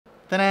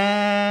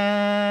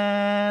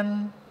Ta-da!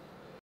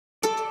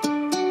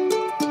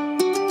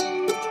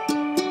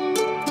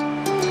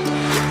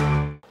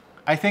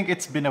 I think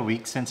it's been a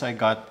week since I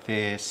got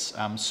this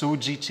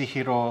Suji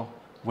Chihiro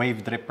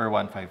Wave Dripper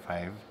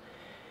 155.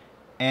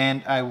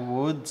 And I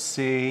would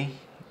say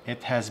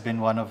it has been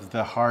one of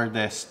the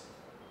hardest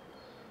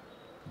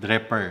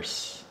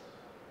drippers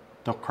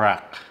to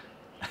crack.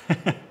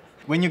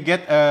 When you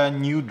get a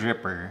new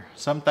dripper,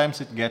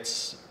 sometimes it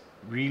gets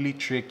really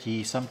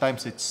tricky.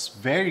 Sometimes it's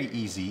very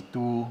easy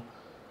to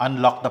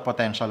unlock the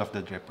potential of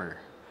the dripper.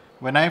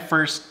 When I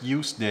first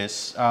used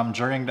this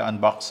during the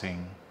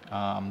unboxing,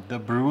 the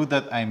brew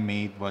that I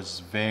made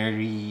was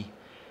very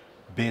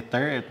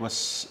bitter. It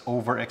was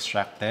over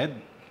extracted.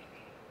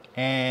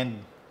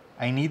 And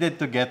I needed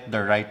to get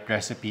the right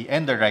recipe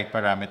and the right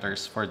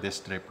parameters for this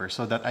dripper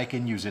so that I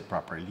can use it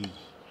properly.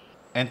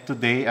 And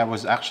today I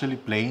was actually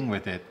playing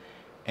with it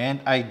and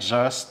I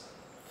just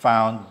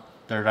found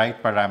the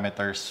right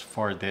parameters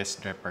for this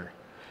dripper.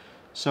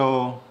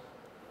 So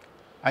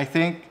I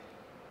think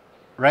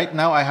right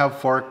now I have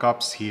 4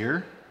 cups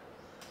here,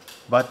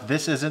 but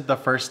this isn't the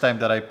first time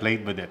that I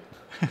played with it.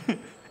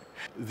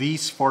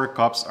 These 4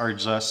 cups are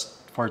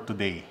just for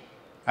today.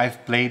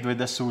 I've played with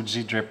the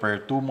Suji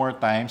dripper 2 more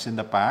times in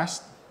the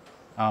past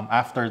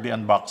after the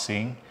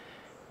unboxing,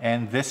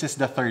 and this is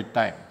the 3rd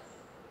time.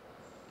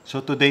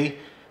 So today,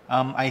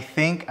 I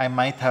think I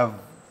might have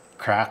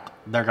cracked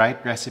the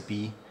right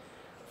recipe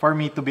for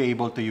me to be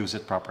able to use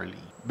it properly.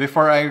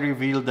 Before I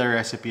reveal the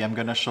recipe, I'm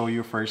gonna show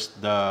you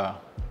first the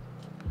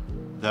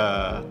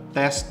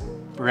test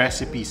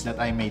recipes that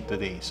I made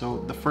today.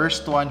 So the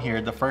first one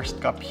here, the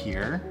first cup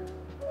here,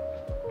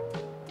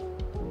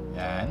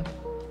 yan.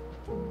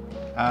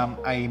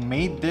 I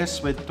made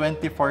this with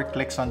 24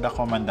 clicks on the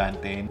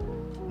Comandante,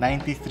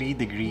 93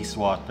 degrees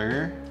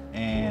water,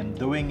 and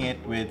doing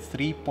it with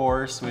 3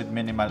 pours with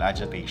minimal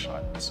agitation.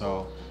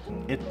 So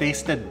it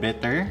tasted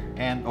bitter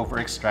and over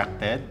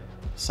extracted,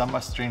 some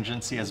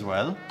astringency as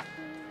well.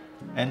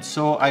 And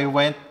so I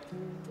went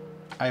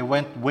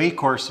way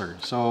coarser.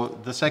 So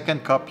the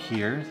second cup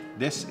here,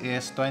 this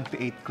is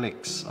 28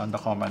 clicks on the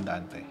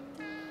Comandante.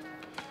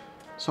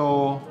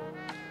 So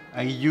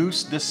I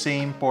used the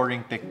same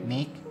pouring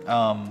technique,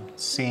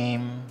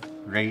 same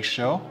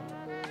ratio,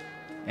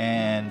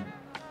 and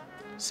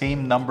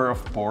same number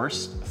of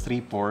pours,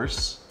 3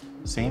 pours,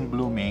 same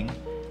blooming.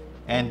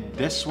 And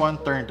this one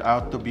turned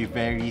out to be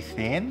very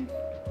thin.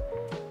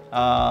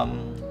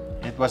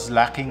 It was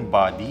lacking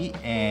body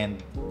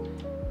and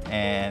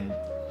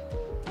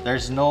there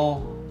is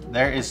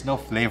no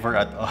flavor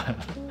at all.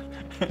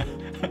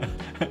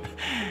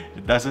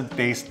 It doesn't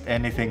taste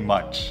anything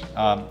much.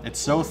 It's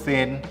so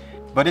thin,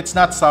 but it's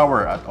not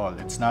sour at all.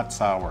 It's not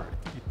sour.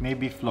 It may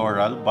be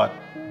floral, but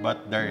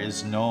there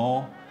is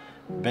no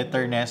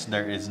bitterness,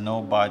 there is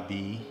no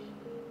body.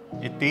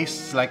 It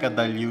tastes like a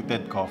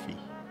diluted coffee,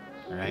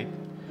 right?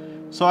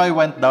 So I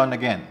went down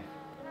again.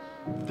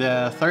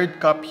 The third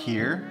cup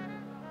here,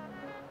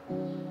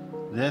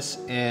 this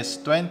is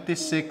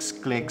 26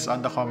 clicks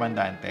on the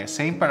Comandante.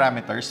 Same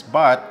parameters,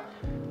 but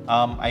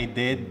I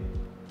did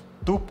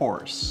 2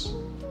 pours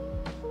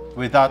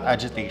without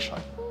agitation.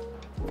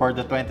 For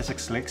the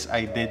 26 clicks,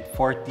 I did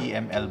 40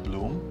 ml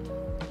bloom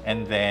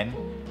and then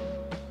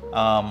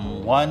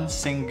 1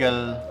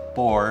 single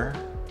pour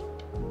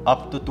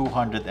up to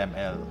 200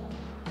 ml.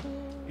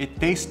 It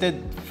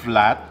tasted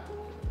flat.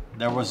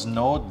 There was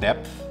no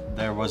depth.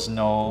 There was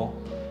no...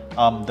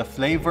 the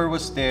flavor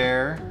was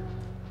there.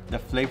 The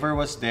flavor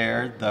was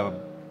there. The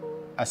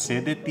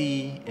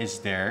acidity is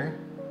there.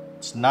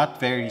 It's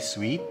not very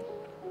sweet.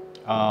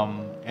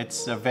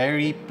 It's a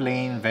very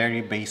plain,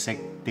 very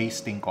basic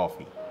tasting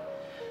coffee.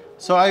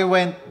 So I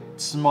went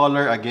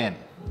smaller again.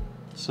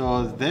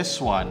 So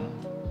this one,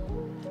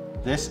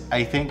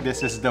 I think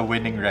this is the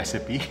winning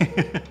recipe.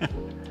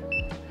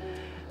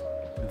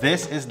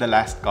 This is the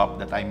last cup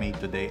that I made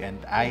today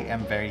and I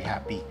am very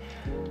happy.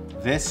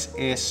 This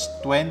is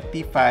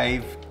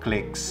 25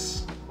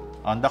 clicks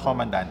on the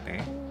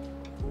Comandante.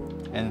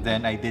 And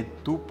then I did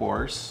 2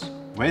 pours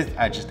with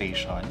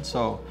agitation.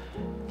 So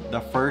the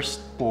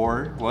first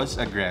pour was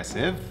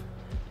aggressive.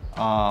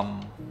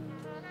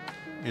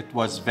 It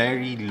was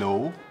very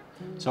low.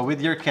 So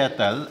with your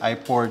kettle, I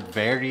poured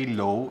very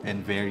low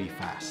and very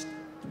fast.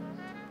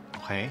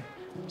 Okay?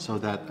 So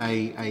that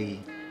I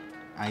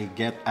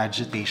get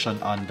agitation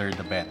under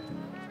the bed.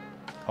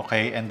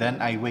 Okay? And then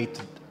I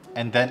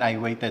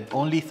waited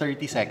only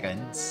 30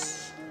 seconds.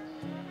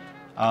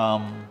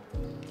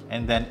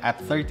 And then at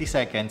 30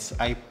 seconds,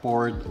 I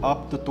poured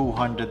up to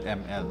 200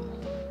 ml.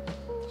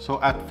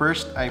 So at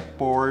first, I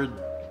poured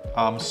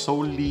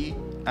solely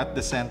at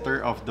the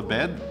center of the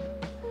bed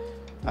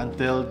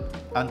until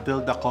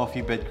the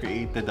coffee bed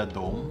created a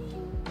dome.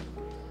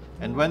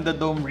 And when the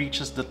dome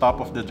reaches the top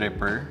of the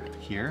dripper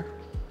here,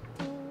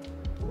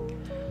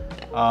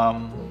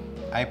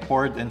 I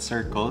poured in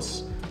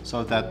circles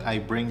so that I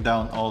bring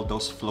down all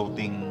those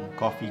floating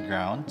coffee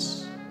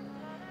grounds.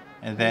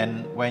 And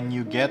then when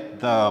you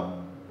get the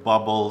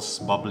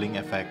bubbling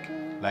effect,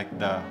 like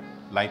the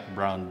light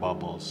brown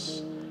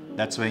bubbles,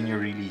 That's when you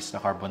release the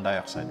carbon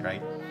dioxide,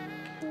 right?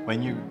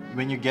 When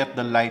you get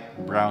the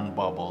light brown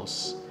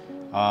bubbles,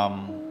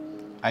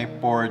 I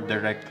pour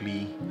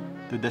directly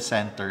to the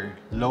center,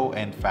 low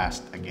and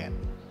fast again.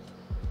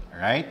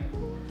 Alright?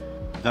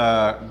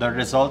 The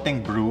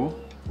resulting brew,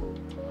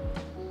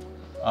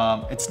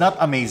 it's not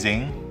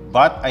amazing,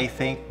 but I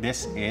think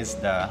this is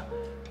the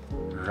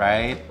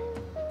right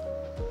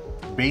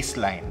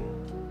baseline.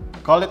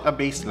 Call it a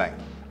baseline.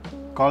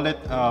 Call it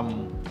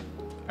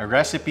a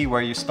recipe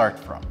where you start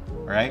from,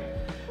 right?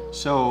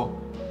 So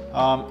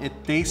it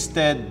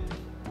tasted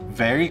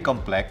very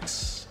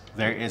complex.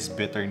 There is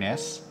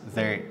bitterness.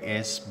 There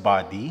is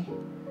body.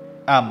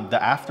 The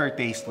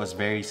aftertaste was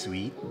very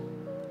sweet.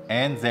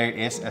 And there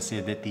is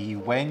acidity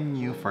when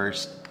you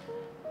first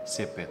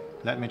sip it.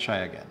 Let me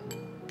try again.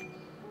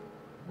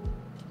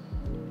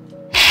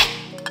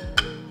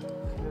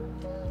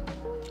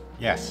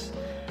 Yes,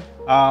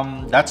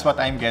 that's what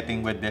I'm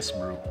getting with this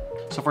brew.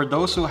 So for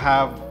those who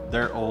have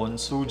their own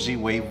Suji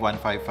Wave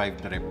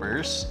 155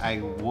 drippers,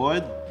 I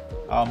would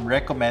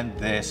recommend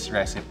this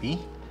recipe.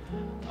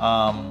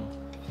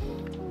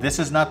 This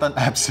is not an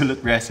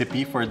absolute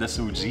recipe for the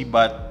Suji,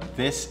 but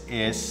this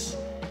is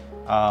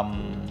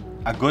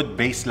a good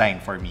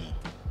baseline for me.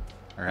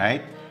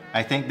 Alright?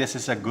 I think this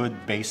is a good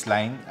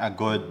baseline, a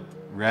good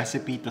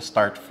recipe to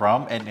start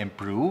from and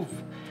improve.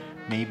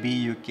 Maybe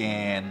you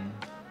can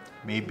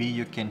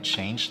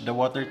change the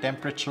water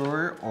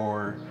temperature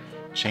or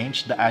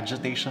change the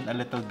agitation a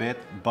little bit,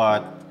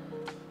 but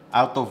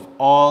out of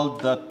all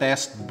the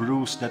test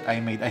brews that I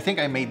made, I think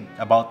I made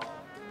about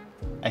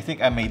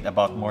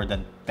more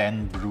than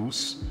 10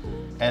 brews,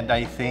 and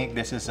I think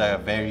this is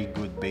a very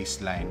good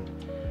baseline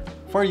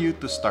for you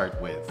to start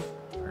with,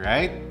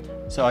 right?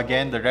 So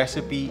again, the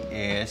recipe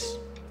is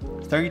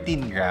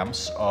 13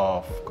 grams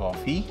of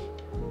coffee.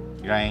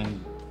 Grind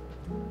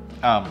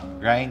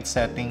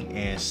setting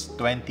is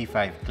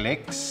 25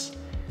 clicks.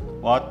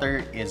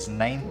 Water is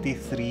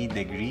 93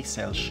 degrees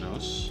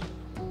Celsius.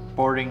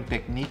 Pouring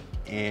technique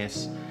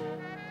is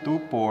 2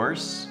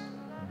 pours,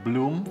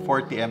 bloom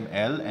 40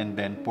 ml, and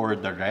then pour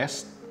the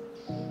rest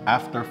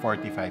after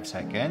 45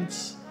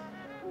 seconds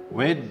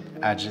with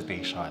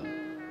agitation.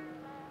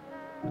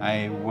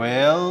 I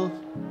will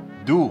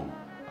do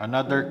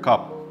another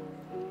cup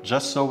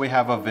just so we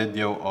have a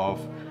video of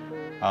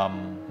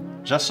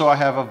I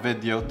have a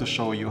video to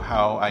show you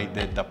how I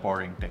did the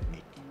pouring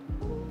technique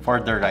for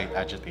the right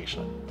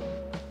agitation.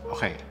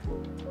 Okay.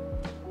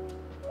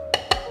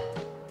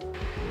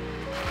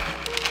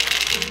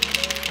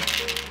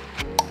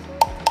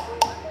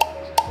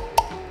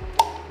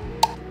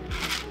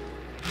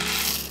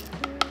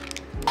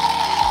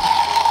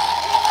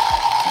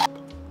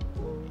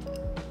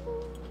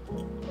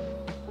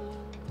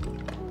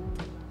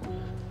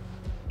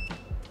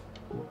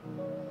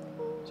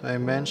 So I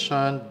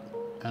mentioned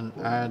an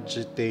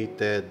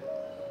agitated,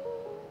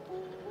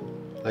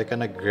 like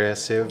an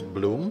aggressive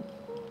bloom.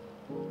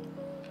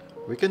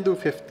 We can do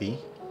 50.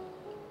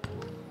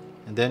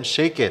 And then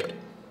shake it.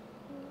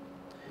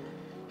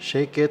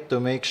 Shake it to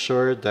make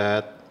sure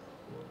that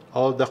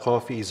all the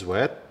coffee is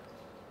wet.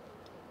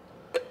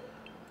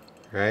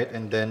 Right?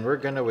 And then we're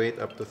gonna wait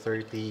up to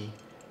 30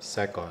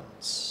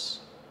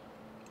 seconds.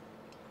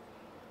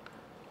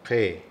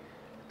 Okay.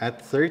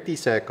 At 30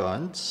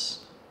 seconds,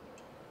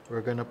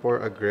 we're gonna pour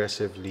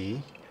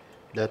aggressively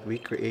that we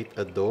create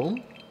a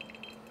dome.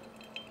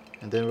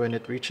 And then when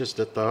it reaches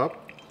the top,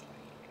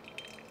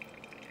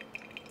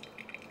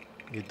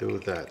 you do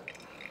that.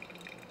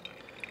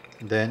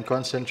 Then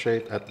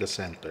concentrate at the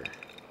center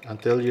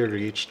until you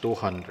reach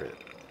 200.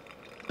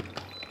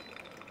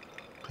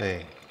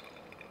 Okay.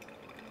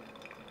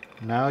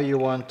 Now you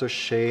want to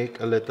shake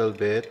a little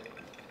bit.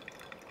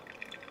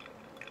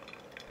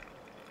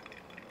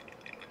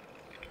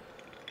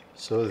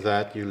 So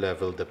that you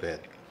level the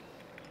bed.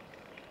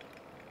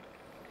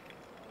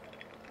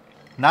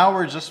 Now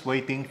we're just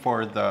waiting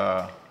for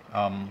the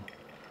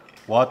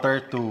water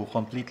to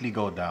completely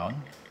go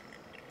down.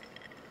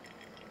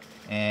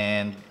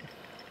 And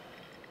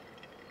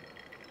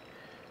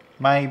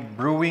my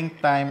brewing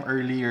time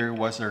earlier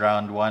was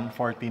around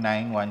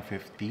 149,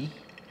 150,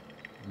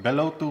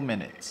 below 2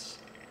 minutes.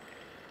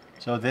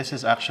 So this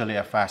is actually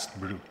a fast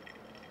brew.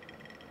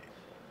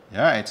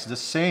 Yeah, it's the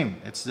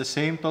same. It's the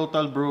same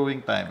total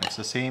brewing time. It's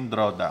the same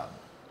drawdown.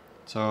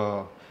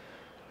 So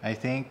I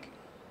think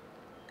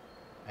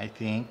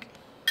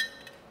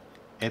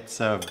it's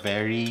a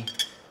very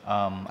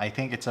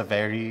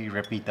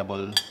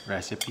repeatable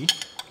recipe.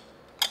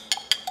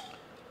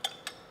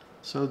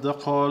 So the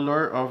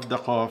color of the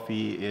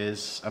coffee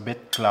is a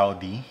bit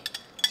cloudy.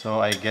 So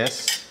I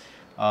guess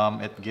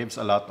it gives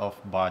a lot of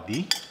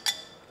body.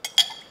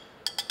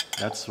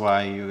 That's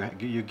why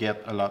you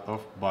get a lot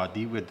of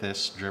body with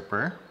this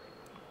dripper.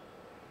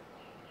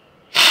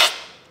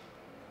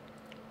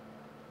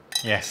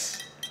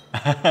 Yes.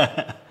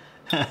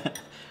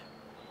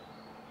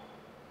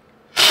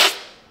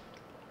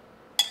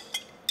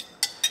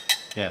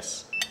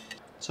 Yes.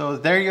 So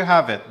there you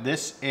have it.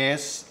 This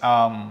is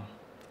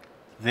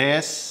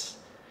this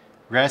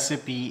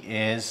recipe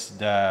is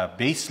the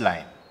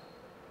baseline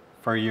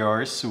for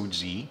your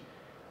Suji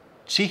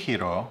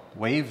Chihiro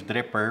Wave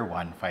Dripper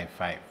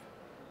 155.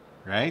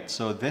 Right?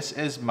 So this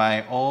is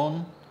my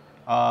own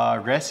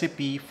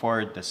recipe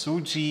for the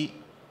Suji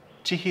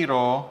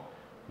Chihiro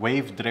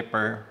Wave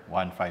Dripper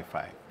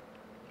 155.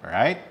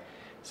 Alright?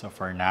 So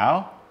for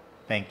now,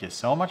 thank you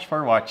so much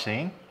for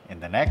watching. In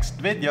the next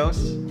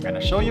videos, I'm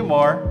gonna show you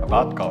more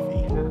about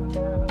coffee.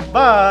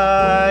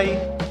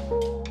 Bye!